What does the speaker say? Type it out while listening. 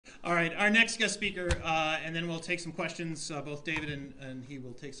All right, our next guest speaker, and then we'll take some questions, both David and he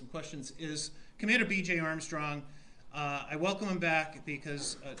will take some questions, is Commander B.J. Armstrong. I welcome him back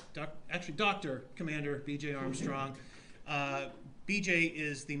because, Dr. Commander B.J. Armstrong. B.J.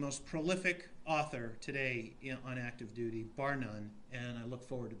 is the most prolific author today on active duty, bar none, and I look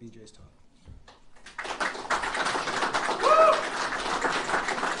forward to B.J.'s talk.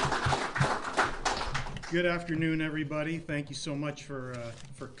 Good afternoon, everybody. Thank you so much for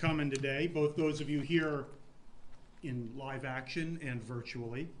coming today, both those of you here in live action and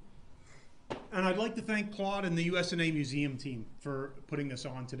virtually. And I'd like to thank Claude and the USNA Museum team for putting this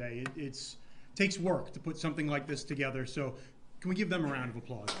on today. It takes work to put something like this together, so can we give them a round of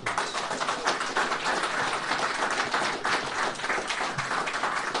applause, please?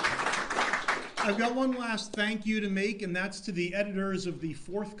 I've got one last thank you to make, and that's to the editors of the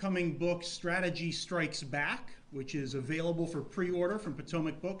forthcoming book, Strategy Strikes Back, which is available for pre-order from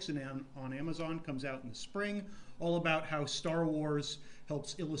Potomac Books and on Amazon, comes out in the spring, all about how Star Wars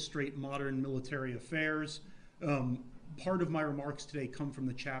helps illustrate modern military affairs. Part of my remarks today come from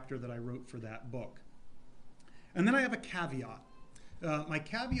the chapter that I wrote for that book. And then I have a caveat. My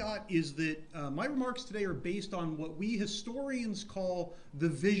caveat is that my remarks today are based on what we historians call the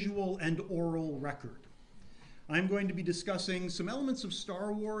visual and oral record. I'm going to be discussing some elements of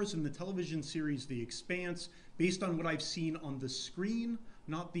Star Wars and the television series The Expanse based on what I've seen on the screen,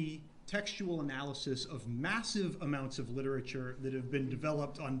 not the textual analysis of massive amounts of literature that have been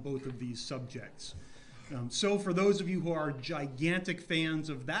developed on both of these subjects. So for those of you who are gigantic fans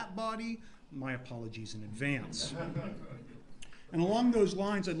of that body, my apologies in advance. And along those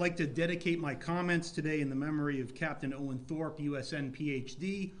lines, I'd like to dedicate my comments today in the memory of Captain Owen Thorpe, USN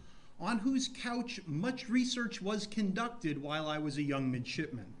PhD, on whose couch much research was conducted while I was a young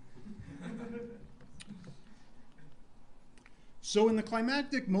midshipman. So in the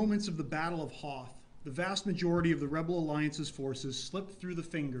climactic moments of the Battle of Hoth, the vast majority of the Rebel Alliance's forces slipped through the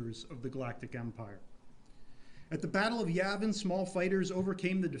fingers of the Galactic Empire. At the Battle of Yavin, small fighters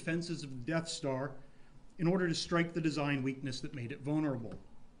overcame the defenses of the Death Star in order to strike the design weakness that made it vulnerable.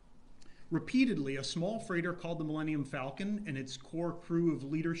 Repeatedly, a small freighter called the Millennium Falcon and its core crew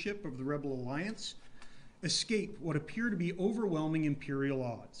of leadership of the Rebel Alliance escaped what appear to be overwhelming Imperial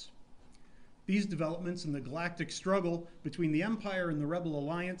odds. These developments in the galactic struggle between the Empire and the Rebel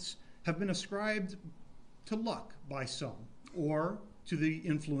Alliance have been ascribed to luck by some, or to the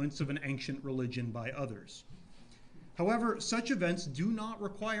influence of an ancient religion by others. However, such events do not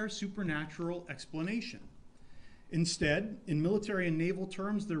require supernatural explanation. Instead, in military and naval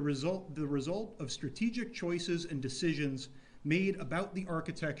terms, the result of strategic choices and decisions made about the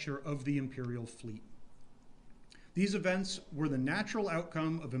architecture of the Imperial fleet. These events were the natural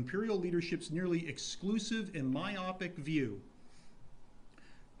outcome of Imperial leadership's nearly exclusive and myopic view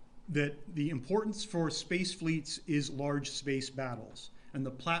that the importance for space fleets is large space battles and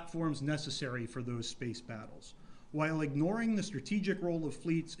the platforms necessary for those space battles, while ignoring the strategic role of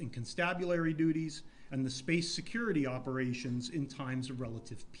fleets in constabulary duties and the space security operations in times of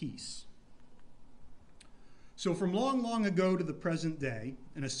relative peace. So from long, long ago to the present day,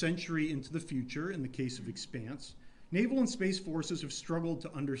 and a century into the future in the case of Expanse, naval and space forces have struggled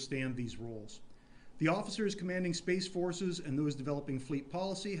to understand these roles. The officers commanding space forces and those developing fleet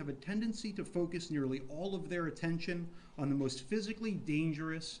policy have a tendency to focus nearly all of their attention on the most physically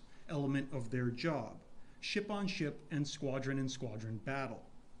dangerous element of their job, ship-on-ship and squadron-in-squadron battle.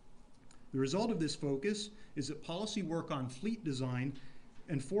 The result of this focus is that policy work on fleet design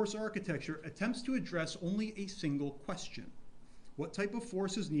and force architecture attempts to address only a single question: what type of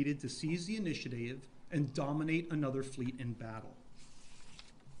force is needed to seize the initiative and dominate another fleet in battle?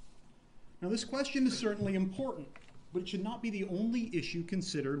 Now, this question is certainly important, but it should not be the only issue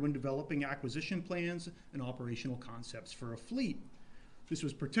considered when developing acquisition plans and operational concepts for a fleet. This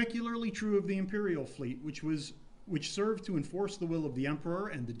was particularly true of the Imperial fleet, which served to enforce the will of the Emperor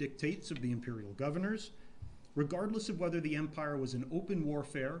and the dictates of the Imperial governors, regardless of whether the Empire was in open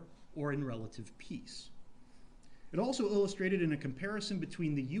warfare or in relative peace. It also illustrated in a comparison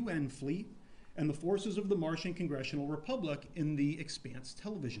between the UN fleet and the forces of the Martian Congressional Republic in the Expanse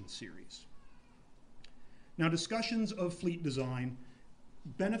television series. Now, discussions of fleet design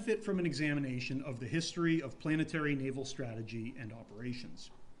benefit from an examination of the history of planetary naval strategy and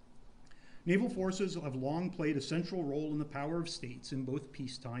operations. Naval forces have long played a central role in the power of states in both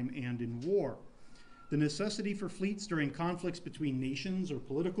peacetime and in war. The necessity for fleets during conflicts between nations or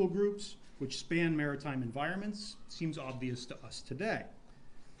political groups, which span maritime environments, seems obvious to us today.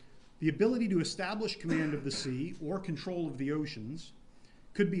 The ability to establish command of the sea or control of the oceans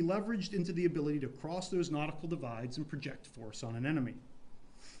could be leveraged into the ability to cross those nautical divides and project force on an enemy.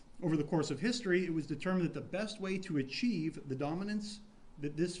 Over the course of history, it was determined that the best way to achieve the dominance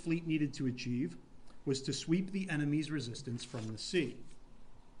that this fleet needed to achieve was to sweep the enemy's resistance from the sea.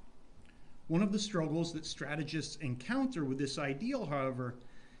 One of the struggles that strategists encounter with this ideal, however,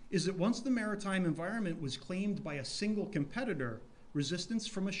 is that once the maritime environment was claimed by a single competitor, resistance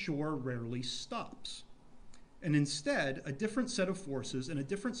from ashore rarely stops. And instead, a different set of forces and a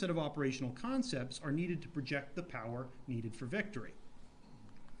different set of operational concepts are needed to project the power needed for victory.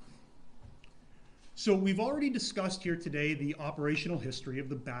 So we've already discussed here today the operational history of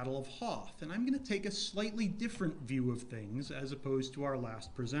the Battle of Hoth, and I'm going to take a slightly different view of things as opposed to our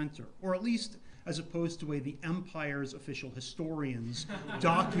last presenter, or at least as opposed to the way the Empire's official historians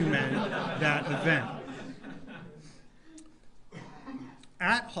document that event.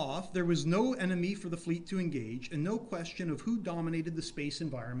 At Hoth, there was no enemy for the fleet to engage and no question of who dominated the space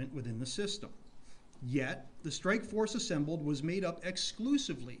environment within the system. Yet, the strike force assembled was made up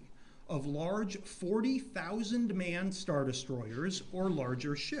exclusively of large 40,000-man Star Destroyers or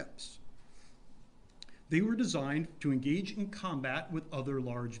larger ships. They were designed to engage in combat with other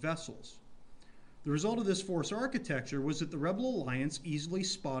large vessels. The result of this force architecture was that the Rebel Alliance easily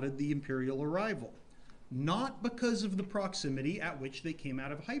spotted the Imperial arrival, not because of the proximity at which they came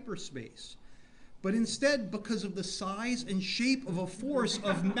out of hyperspace, but instead because of the size and shape of a force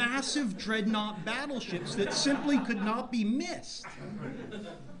of massive dreadnought battleships that simply could not be missed.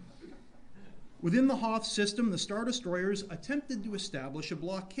 Within the Hoth system, the Star Destroyers attempted to establish a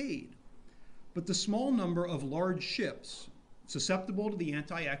blockade, but the small number of large ships, susceptible to the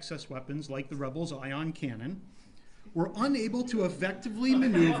anti-excess weapons like the Rebels' ion cannon, were unable to effectively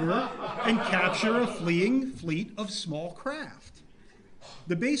maneuver and capture a fleeing fleet of small craft.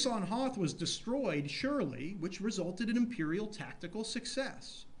 The base on Hoth was destroyed, surely, which resulted in Imperial tactical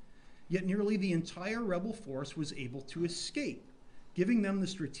success. Yet nearly the entire Rebel force was able to escape, giving them the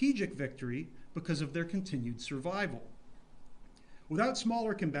strategic victory because of their continued survival. Without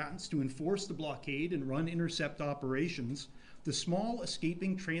smaller combatants to enforce the blockade and run intercept operations, the small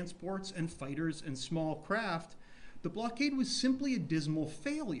escaping transports and fighters and small craft, the blockade was simply a dismal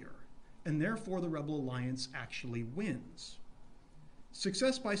failure, and therefore the Rebel Alliance actually wins.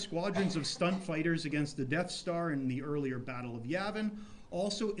 Success by squadrons of stunt fighters against the Death Star in the earlier Battle of Yavin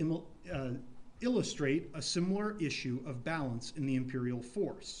also illustrate a similar issue of balance in the Imperial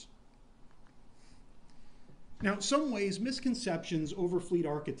force. Now, in some ways, misconceptions over fleet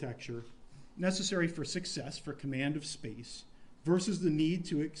architecture necessary for success for command of space versus the need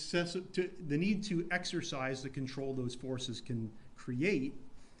to exercise the control those forces can create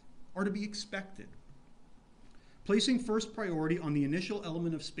are to be expected. Placing first priority on the initial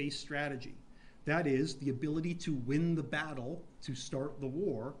element of space strategy, that is, the ability to win the battle to start the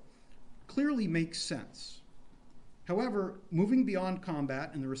war, clearly makes sense. However, moving beyond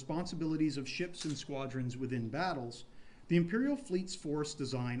combat and the responsibilities of ships and squadrons within battles, the Imperial fleet's force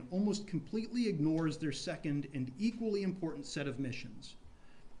design almost completely ignores their second and equally important set of missions: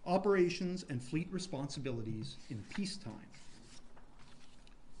 operations and fleet responsibilities in peacetime.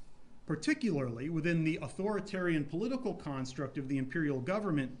 Particularly within the authoritarian political construct of the Imperial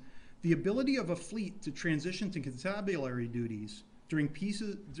government, the ability of a fleet to transition to constabulary duties during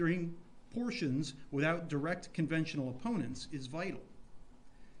portions without direct conventional opponents is vital.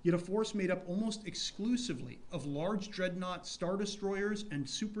 Yet a force made up almost exclusively of large dreadnought Star Destroyers and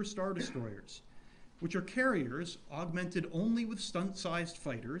Super Star Destroyers, which are carriers augmented only with stunt-sized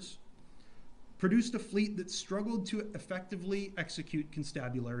fighters, produced a fleet that struggled to effectively execute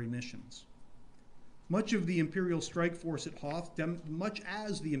constabulary missions. Much as the Imperial Strike Force at Hoth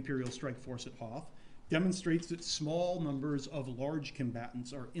demonstrates that small numbers of large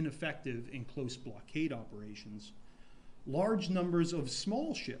combatants are ineffective in close blockade operations, large numbers of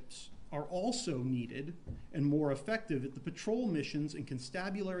small ships are also needed and more effective at the patrol missions and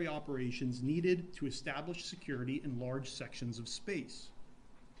constabulary operations needed to establish security in large sections of space.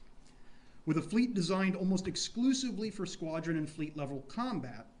 With a fleet designed almost exclusively for squadron and fleet level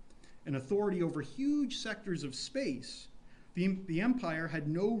combat and authority over huge sectors of space, the Empire had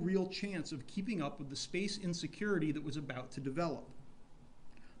no real chance of keeping up with the space insecurity that was about to develop.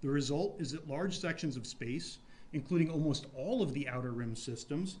 The result is that large sections of space, including almost all of the Outer Rim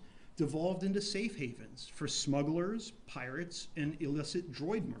systems, devolved into safe havens for smugglers, pirates, and illicit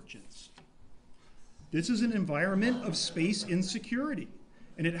droid merchants. This is an environment of space insecurity,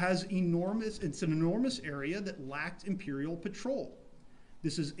 and it's an enormous area that lacked Imperial patrol.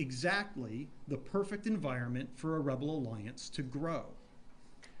 This is exactly the perfect environment for a Rebel Alliance to grow.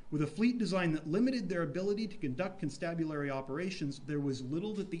 With a fleet design that limited their ability to conduct constabulary operations, there was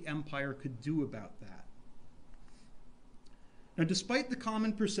little that the Empire could do about that. Now, despite the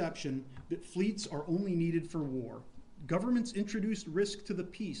common perception that fleets are only needed for war, governments introduced risk to the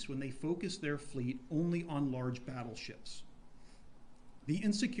peace when they focused their fleet only on large battleships. The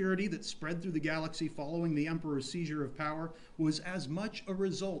insecurity that spread through the galaxy following the Emperor's seizure of power was as much a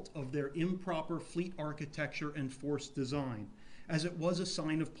result of their improper fleet architecture and force design as it was a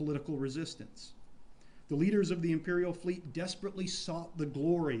sign of political resistance. The leaders of the Imperial fleet desperately sought the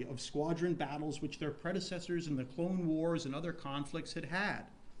glory of squadron battles which their predecessors in the Clone Wars and other conflicts had had.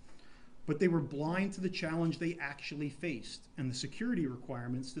 But they were blind to the challenge they actually faced and the security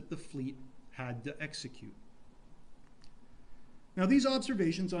requirements that the fleet had to execute. Now, these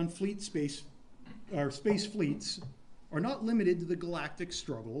observations on space fleets are not limited to the galactic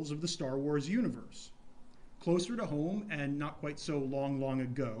struggles of the Star Wars universe. Closer to home, and not quite so long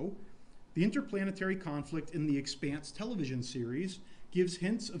ago, the interplanetary conflict in the Expanse television series gives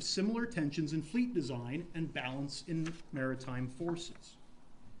hints of similar tensions in fleet design and balance in maritime forces.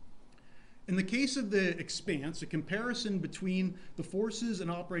 In the case of the Expanse, a comparison between the forces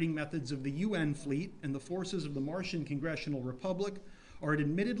and operating methods of the UN fleet and the forces of the Martian Congressional Republic are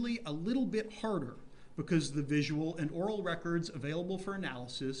admittedly a little bit harder because the visual and oral records available for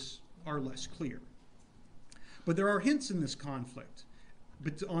analysis are less clear. But there are hints in this conflict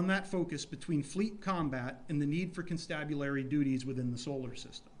on that focus between fleet combat and the need for constabulary duties within the solar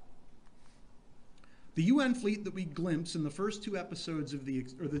system. The UN fleet that we glimpse in the first two episodes of the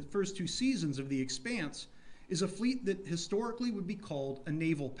first two seasons of The Expanse is a fleet that historically would be called a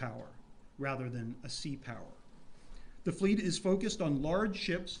naval power rather than a sea power. The fleet is focused on large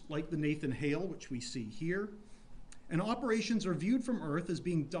ships like the Nathan Hale, which we see here, and operations are viewed from Earth as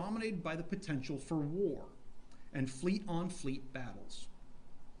being dominated by the potential for war and fleet-on-fleet battles.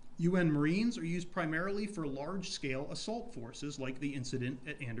 UN Marines are used primarily for large-scale assault forces like the incident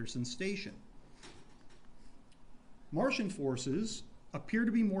at Anderson Station. Martian forces appear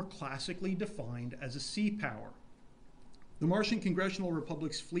to be more classically defined as a sea power. The Martian Congressional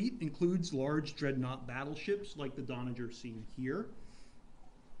Republic's fleet includes large dreadnought battleships like the Doniger seen here,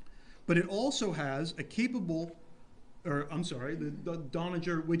 but it also has the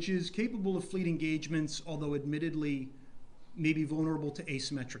Doniger, which is capable of fleet engagements, although admittedly may be vulnerable to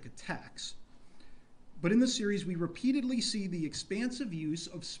asymmetric attacks. But in the series, we repeatedly see the expansive use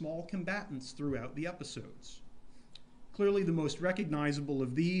of small combatants throughout the episodes. Clearly, the most recognizable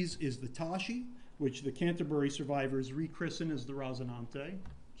of these is the Tashi, which the Canterbury survivors rechristen as the Rosinante,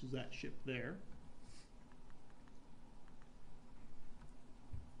 which is that ship there.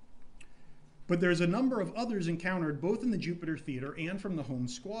 But there's a number of others encountered both in the Jupiter Theater and from the home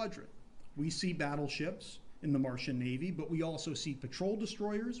squadron. We see battleships in the Martian Navy, but we also see patrol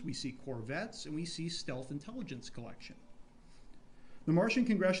destroyers, we see corvettes, and we see stealth intelligence collection. The Martian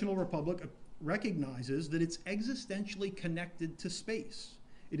Congressional Republic recognizes that it's existentially connected to space.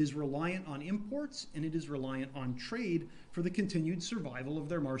 It is reliant on imports and it is reliant on trade for the continued survival of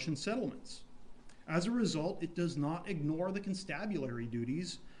their Martian settlements. As a result, it does not ignore the constabulary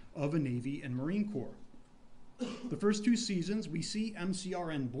duties of a Navy and Marine Corps. The first two seasons, we see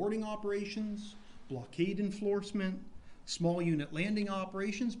MCRN boarding operations, blockade enforcement, small unit landing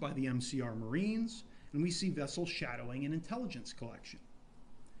operations by the MCR Marines, and we see vessel shadowing and intelligence collection.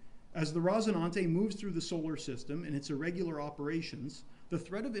 As the Rosinante moves through the solar system in its irregular operations, the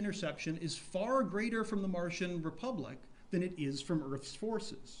threat of interception is far greater from the Martian Republic than it is from Earth's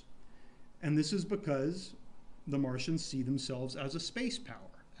forces. And this is because the Martians see themselves as a space power,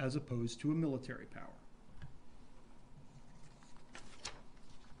 as opposed to a military power.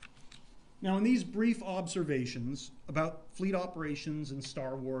 Now, in these brief observations about fleet operations in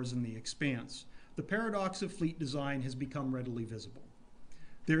Star Wars and The Expanse, the paradox of fleet design has become readily visible.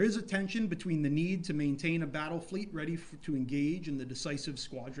 There is a tension between the need to maintain a battle fleet ready to engage in the decisive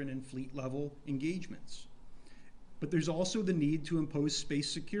squadron and fleet level engagements. But there's also the need to impose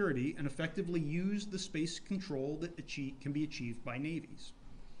space security and effectively use the space control that can be achieved by navies.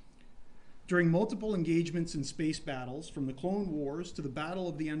 During multiple engagements in space battles, from the Clone Wars to the Battle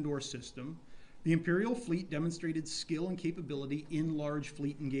of the Endor system, the Imperial fleet demonstrated skill and capability in large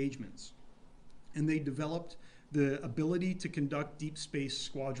fleet engagements. And they developed the ability to conduct deep space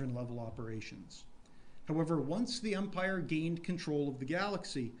squadron level operations. However, once the Empire gained control of the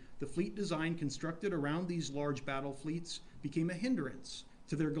galaxy, the fleet design constructed around these large battle fleets became a hindrance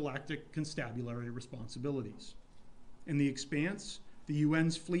to their galactic constabulary responsibilities. In The Expanse, the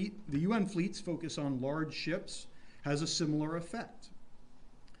UN fleet's focus on large ships has a similar effect.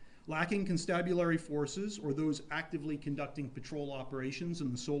 Lacking constabulary forces or those actively conducting patrol operations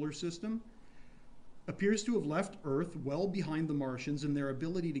in the solar system, appears to have left Earth well behind the Martians in their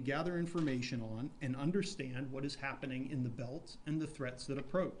ability to gather information on and understand what is happening in the belt and the threats that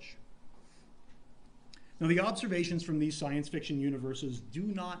approach. Now, the observations from these science fiction universes do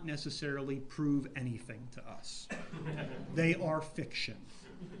not necessarily prove anything to us. They are fiction.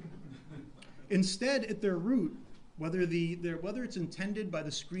 Instead, at their root, whether it's intended by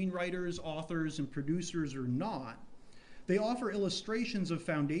the screenwriters, authors, and producers or not, they offer illustrations of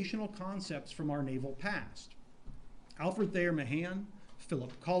foundational concepts from our naval past. Alfred Thayer Mahan,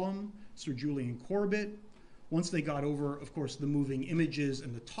 Philip Cullum, Sir Julian Corbett, once they got over, of course, the moving images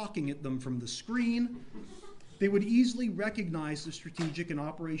and the talking at them from the screen, they would easily recognize the strategic and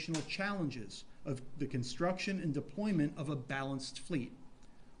operational challenges of the construction and deployment of a balanced fleet,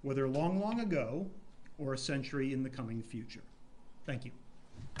 whether long, long ago or a century in the coming future. Thank you.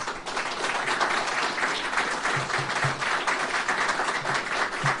 Do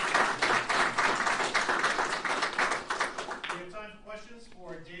we have time for questions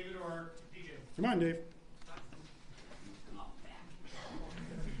for David or DJ? Come on, Dave.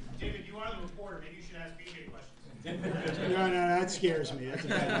 David, you are the reporter. Maybe you should ask BJ questions. No, that scares me. That's a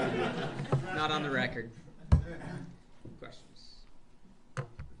bad idea. Not on the record. Questions?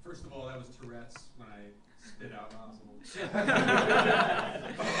 First of all, that was Tourette's when I spit out nozzles.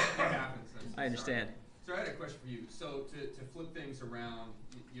 I understand. So I had a question for you. So to flip things around,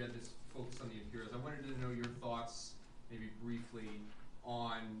 you had this focus on the Imperials. I wanted to know your thoughts, maybe briefly,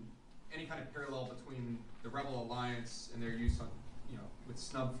 on any kind of parallel between the Rebel Alliance and their use on, with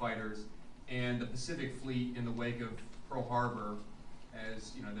snub fighters, and the Pacific Fleet in the wake of Pearl Harbor,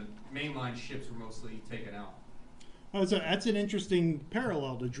 as the mainline ships were mostly taken out. That's an interesting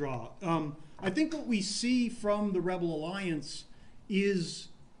parallel to draw. I think what we see from the Rebel Alliance is,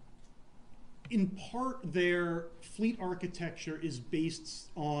 in part, their fleet architecture is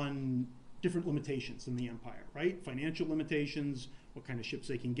based on different limitations than the Empire, right? Financial limitations, what kind of ships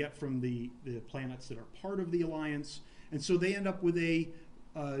they can get from the planets that are part of the Alliance. And so they end up with a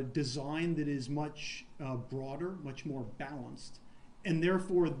design that is much broader, much more balanced. And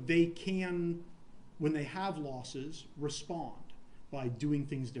therefore, they can, when they have losses, respond by doing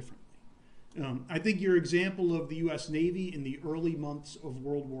things differently. I think your example of the U.S. Navy in the early months of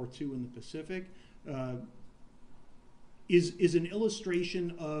World War II in the Pacific is an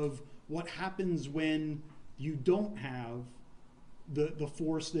illustration of what happens when you don't have the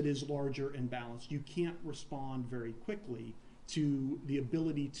force that is larger and balanced. You can't respond very quickly to the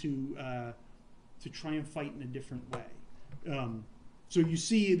ability to try and fight in a different way. So you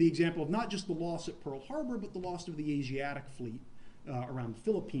see the example of not just the loss at Pearl Harbor, but the loss of the Asiatic fleet around the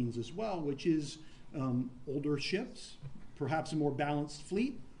Philippines as well, which is older ships, perhaps a more balanced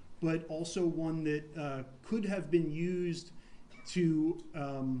fleet, but also one that could have been used to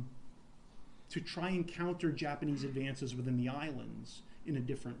try and counter Japanese advances within the islands in a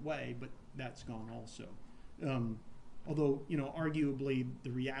different way, but that's gone also. Although, arguably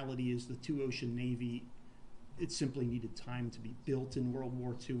the reality is the two-ocean navy, it simply needed time to be built in World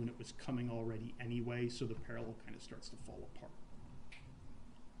War II, and it was coming already anyway, so the parallel kind of starts to fall apart.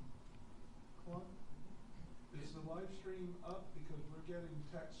 Is the live stream up? Because we're getting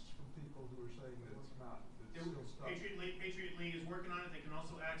texts from people who are saying that it's not. It's still stuck. Patriot League is working on it. They can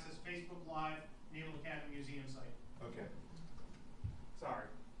also access Facebook Live, Naval Academy Museum site. Okay. Sorry.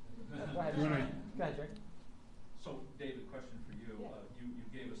 Go ahead, Rick. So, David, question for you. Yeah. You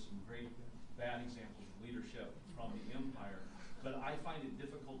gave us some great bad examples of leadership from the Empire, but I find it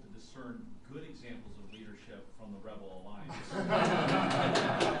difficult to discern good examples of leadership from the Rebel Alliance.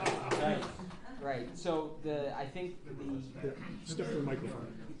 Right. So I think Step to the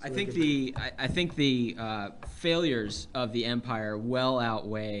microphone. I think the failures of the Empire well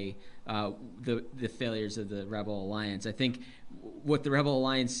outweigh the failures of the Rebel Alliance. I think what the Rebel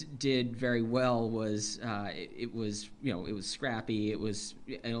Alliance did very well was it was scrappy. It was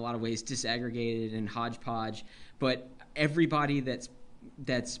in a lot of ways disaggregated and hodgepodge. But everybody that's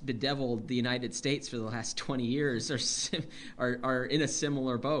bedeviled the United States for the last 20 years are in a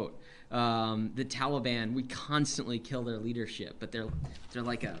similar boat. The Taliban, we constantly kill their leadership, but they're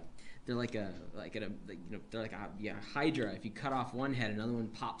like a hydra. If you cut off one head, another one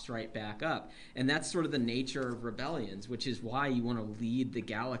pops right back up, and that's sort of the nature of rebellions, which is why you want to lead the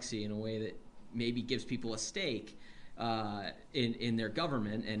galaxy in a way that maybe gives people a stake in their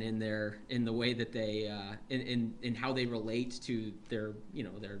government and in the way that they in how they relate to their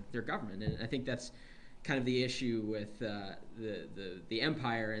government. And I think that's kind of the issue with the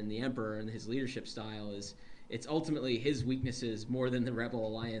Empire and the Emperor and his leadership style is it's ultimately his weaknesses more than the Rebel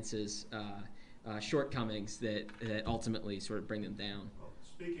Alliance's shortcomings that ultimately sort of bring them down. Well,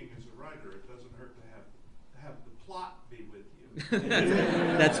 speaking as a writer, it doesn't hurt to have plot be with you.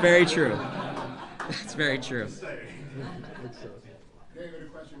 That's very true. That's very true. Just saying. David, a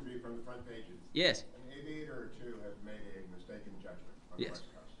question for you from the front pages. Yes. An aviator or two have made a mistaken judgment on Yes. the West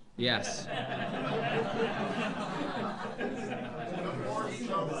Coast. Yes. The force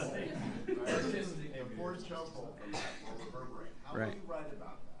chokehold, the force chokehold from that will reverberate. How will Right. you write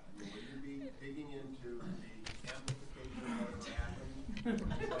about that? I mean, will you be digging into the amplification of what happened?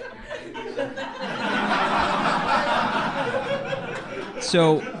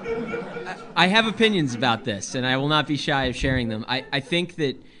 So I have opinions about this, and I will not be shy of sharing them. I think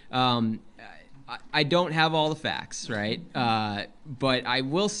that I don't have all the facts, right? But I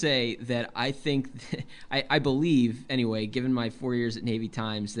will say that I think, I believe, anyway, given my 4 years at Navy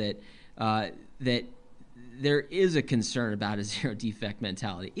Times, that that there is a concern about a zero defect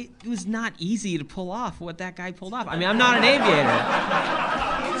mentality. It was not easy to pull off what that guy pulled off. I mean, I'm not an aviator.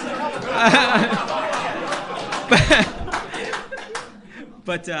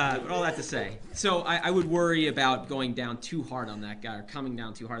 But all that to say, so I would worry about going down too hard on that guy or coming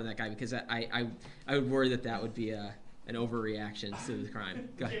down too hard on that guy, because I would worry that would be an overreaction to the crime.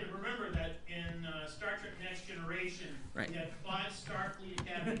 Go ahead. David, remember that in Star Trek Next Generation, Right. we had 5 Starfleet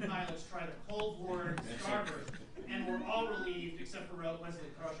Academy pilots try to cold war starboard, and were all relieved except for Wesley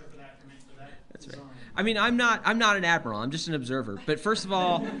Crusher for that That's right. design. I mean, I'm not an admiral. I'm just an observer. But first of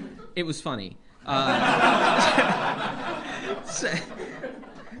all, it was funny.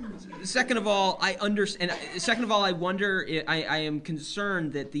 Second of all, I understand. Second of all, I wonder. I am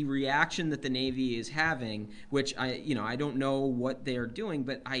concerned that the reaction that the Navy is having, which I don't know what they are doing,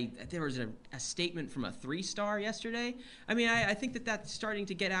 but there was a statement from a 3-star yesterday. I mean, I think that that's starting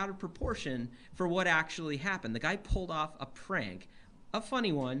to get out of proportion for what actually happened. The guy pulled off a prank, a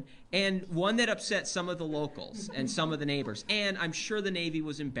funny one, and one that upset some of the locals and some of the neighbors. And I'm sure the Navy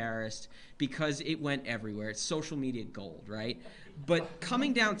was embarrassed because it went everywhere. It's social media gold, right? But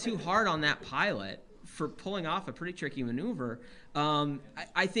coming down too hard on that pilot for pulling off a pretty tricky maneuver,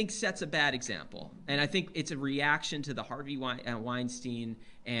 I think sets a bad example. And I think it's a reaction to the Harvey Weinstein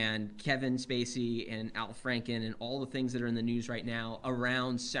and Kevin Spacey and Al Franken and all the things that are in the news right now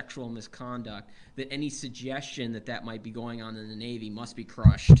around sexual misconduct, that any suggestion that might be going on in the Navy must be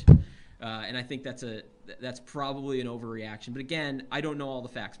crushed. And I think that's probably an overreaction. But again, I don't know all the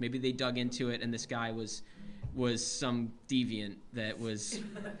facts. Maybe they dug into it and this guy was some deviant that was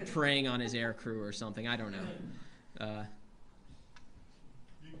preying on his air crew or something. I don't know.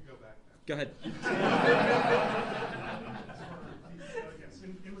 You can go back now. Go ahead. Yes,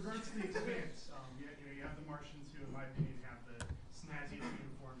 in regards to the Expanse, you have the Martians who, in my opinion, have the snazziest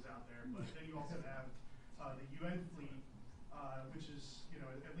uniforms out there, but then you also have the UN fleet, which is,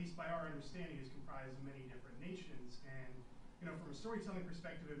 at least by our understanding, is comprised of many different nations. And from a storytelling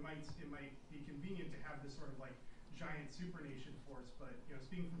perspective, it might be convenient to have this sort of like giant supernation force. But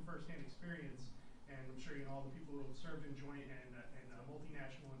speaking from firsthand experience, and I'm sure all the people who have served in joint and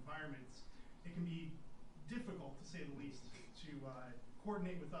multinational environments, it can be difficult, to say the least, to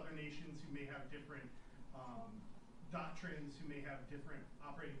coordinate with other nations who may have different doctrines, who may have different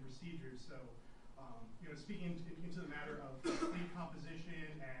operating procedures. So, speaking into the matter of fleet composition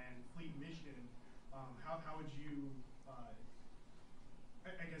and fleet mission, how would you,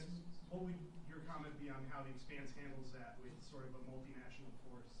 I guess, what would your comment be on how the Expanse handles that with sort of a multinational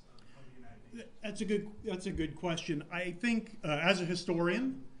force of the United Nations? That's a good question. I think, as a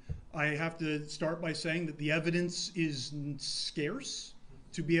historian, I have to start by saying that the evidence is scarce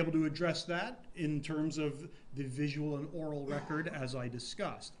to be able to address that in terms of the visual and oral record, as I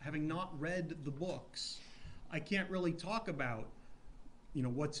discussed. Having not read the books, I can't really talk about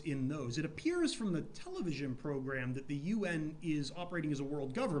what's in those. It appears from the television program that the UN is operating as a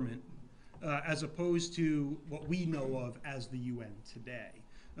world government, as opposed to what we know of as the UN today.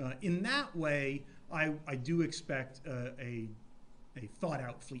 In that way, I do expect a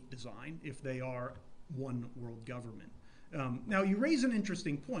thought-out fleet design if they are one world government. Now, you raise an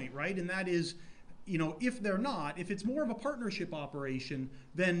interesting point, right? And that is, if they're not, if it's more of a partnership operation,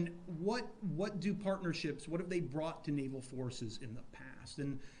 then what have they brought to naval forces in the past?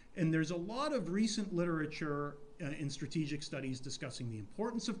 And there's a lot of recent literature in strategic studies discussing the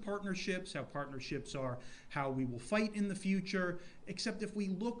importance of partnerships, how partnerships are how we will fight in the future, except if we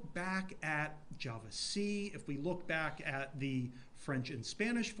look back at Java Sea, if we look back at the French and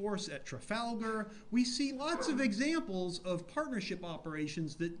Spanish force at Trafalgar, we see lots of examples of partnership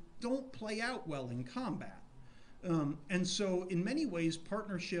operations that don't play out well in combat. And so in many ways,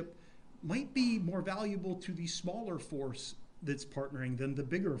 partnership might be more valuable to the smaller force that's partnering than the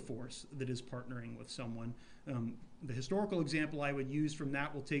bigger force that is partnering with someone. The historical example I would use from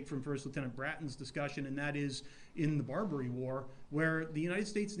that will take from First Lieutenant Bratton's discussion, and that is in the Barbary War, where the United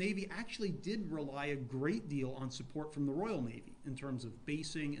States Navy actually did rely a great deal on support from the Royal Navy in terms of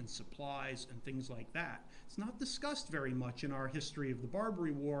basing and supplies and things like that. It's not discussed very much in our history of the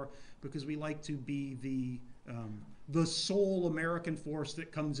Barbary War because we like to be the sole American force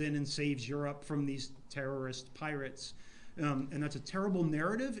that comes in and saves Europe from these terrorist pirates. And that's a terrible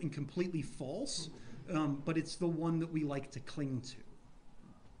narrative and completely false, but it's the one that we like to cling to.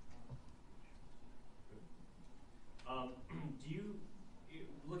 Do you,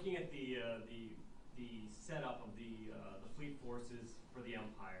 looking at the setup of the fleet forces for the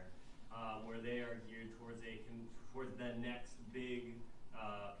Empire, where they are geared towards towards the next big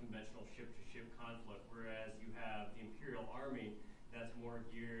conventional ship-to-ship conflict, whereas you have the Imperial Army that's more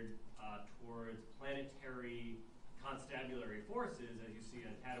geared towards planetary constabulary forces, as you see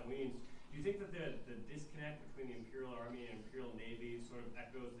on Tatooine. Do you think that the disconnect between the Imperial Army and Imperial Navy sort of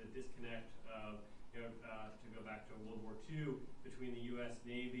echoes the disconnect of, to go back to World War II, between the U.S.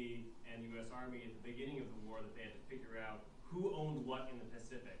 Navy and the U.S. Army at the beginning of the war, that they had to figure out who owned what in the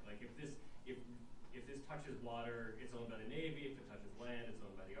Pacific? Like if this touches water, it's owned by the Navy. If it touches land, it's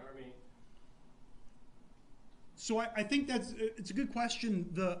owned by the Army. So I think it's a good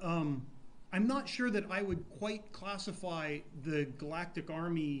question. I'm not sure that I would quite classify the Galactic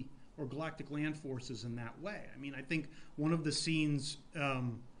Army or Galactic Land Forces in that way. I mean, I think one of the scenes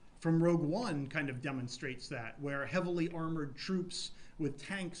from Rogue One kind of demonstrates that, where heavily armored troops with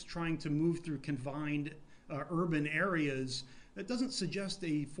tanks trying to move through confined urban areas. That doesn't suggest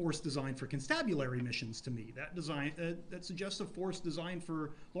a force designed for constabulary missions to me. That suggests a force designed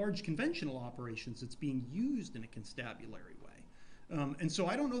for large conventional operations that's being used in a constabulary way. And so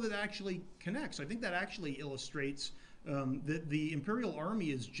I don't know that actually connects. I think that actually illustrates that the Imperial Army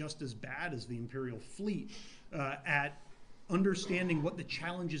is just as bad as the Imperial fleet at understanding what the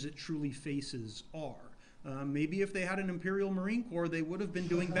challenges it truly faces are. Maybe if they had an Imperial Marine Corps, they would have been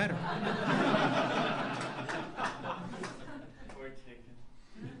doing better.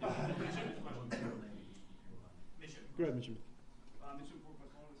 Go ahead, Mitchell. Mission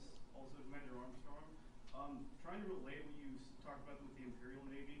 4.1 is also Commander Armstrong. Trying to relate what you talked about with the Imperial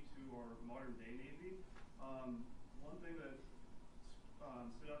Navy to our modern day Navy. One thing that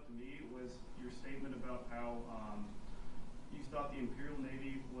stood out to me was your statement about how you thought the Imperial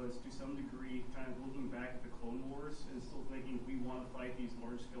Navy was to some degree kind of looking back at the Clone Wars and still thinking we want to fight these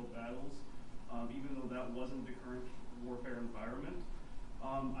large-scale battles, even though that wasn't the current warfare environment.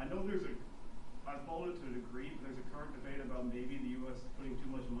 I know I followed it to a degree, but there's a current debate about maybe the U.S. putting too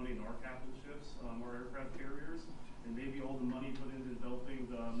much money in our capital ships, our aircraft carriers, and maybe all the money put into developing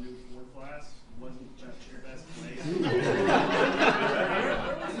the new Ford class wasn't the best play.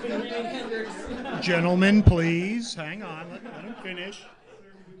 Gentlemen, please, hang on, let him finish.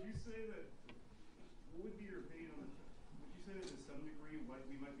 Sir, would you say that, what would be your opinion on it? Would you say that to some degree we might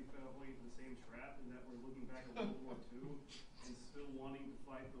be falling into the same trap in that we're looking back at World War II and still wanting to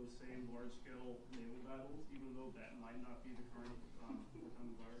fight those same large-scale naval battles, even though that might not be the current wartime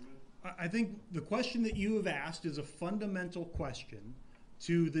environment? I think the question that you have asked is a fundamental question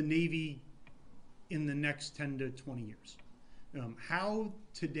to the Navy in the next 10 to 20 years. How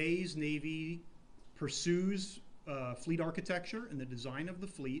today's Navy pursues fleet architecture and the design of the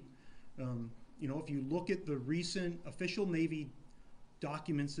fleet. If you look at the recent official Navy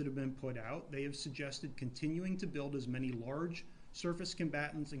documents that have been put out, they have suggested continuing to build as many large surface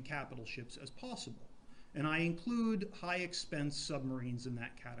combatants and capital ships as possible. And I include high expense submarines in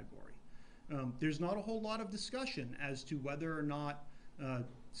that category. There's not a whole lot of discussion as to whether or not,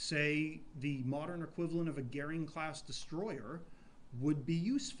 say, the modern equivalent of a Goering-class destroyer would be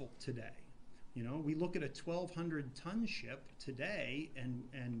useful today. We look at a 1,200-ton ship today,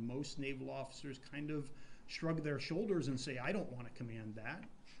 and most naval officers kind of shrug their shoulders and say, I don't want to command that.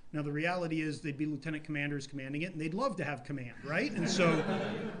 Now, the reality is they'd be lieutenant commanders commanding it, and they'd love to have command, right? And so,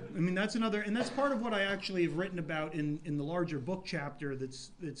 I mean, that's part of what I actually have written about in the larger book chapter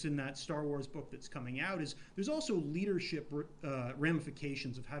that's in that Star Wars book that's coming out, is there's also leadership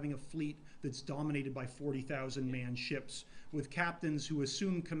ramifications of having a fleet that's dominated by 40,000-man ships with captains who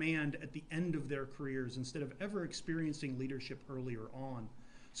assume command at the end of their careers instead of ever experiencing leadership earlier on.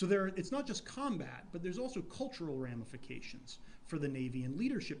 So it's not just combat, but there's also cultural ramifications for the Navy and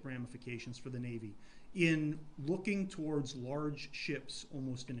leadership ramifications for the Navy in looking towards large ships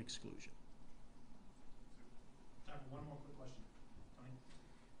almost in exclusion. Time for one more quick question. Tony?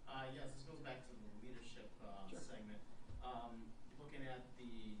 Yes, this goes back to the leadership segment. Looking at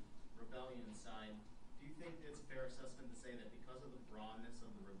the rebellion side, do you think it's a fair assessment to say that because of the broadness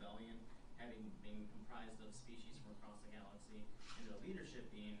of the rebellion, having been comprised of species from across the galaxy, and the leadership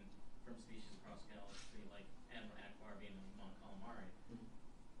being from species across the galaxy, like Admiral Akbar being in Mon Calamari,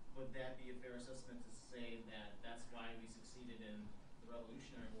 would that be a fair assessment to say that that's why we succeeded in the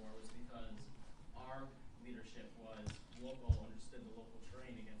Revolutionary War, was because our leadership was local, understood the local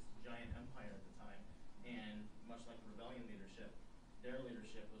terrain against the giant empire at the time, and much like the rebellion leadership, their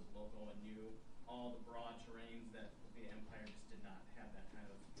leadership was local and knew all the broad terrains that the empire just did not have that kind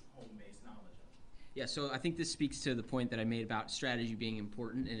of home-based knowledge of. Yeah, so I think this speaks to the point that I made about strategy being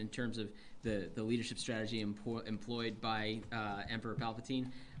important, and in terms of the leadership strategy employed by Emperor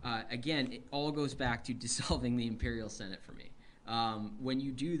Palpatine. Again, it all goes back to dissolving the Imperial Senate for me. When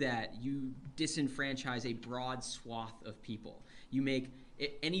you do that, you disenfranchise a broad swath of people. You make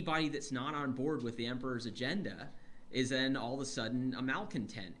anybody that's not on board with the Emperor's agenda is then all of a sudden a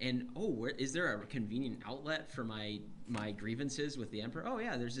malcontent. And, is there a convenient outlet for my grievances with the Emperor? Oh,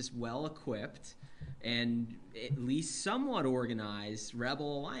 yeah, there's this well-equipped and at least somewhat organized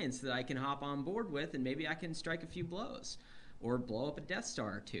rebel alliance that I can hop on board with, and maybe I can strike a few blows or blow up a Death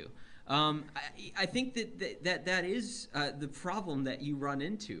Star or two. I think that is the problem that you run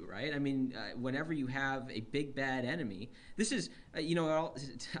into, right? I mean, whenever you have a big bad enemy, this is, I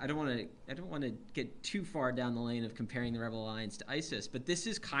don't want to get too far down the lane of comparing the Rebel Alliance to ISIS, but this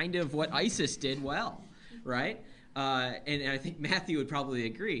is kind of what ISIS did well, right? And I think Matthew would probably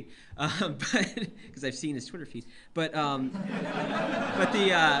agree, because I've seen his Twitter feed. But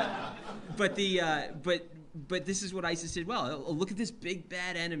this is what ISIS did well. Look at this big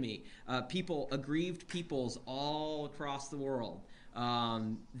bad enemy, aggrieved peoples all across the world.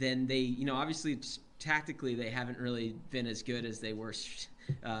 Then they, obviously tactically they haven't really been as good as they were,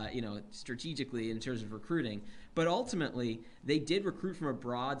 strategically in terms of recruiting. But ultimately, they did recruit from a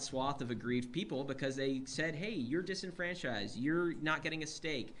broad swath of aggrieved people because they said, hey, you're disenfranchised, you're not getting a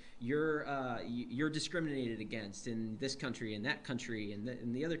stake, you're discriminated against in this country and that country and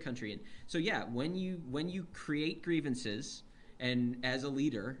in the other country. And so yeah, when you create grievances, and as a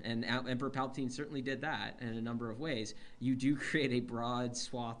leader, and Emperor Palpatine certainly did that in a number of ways, you do create a broad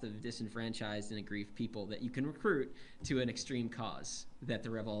swath of disenfranchised and aggrieved people that you can recruit to an extreme cause that the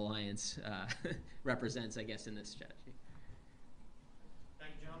Rebel Alliance represents, I guess, in this strategy.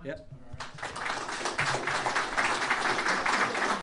 Thank you, gentlemen. Yep.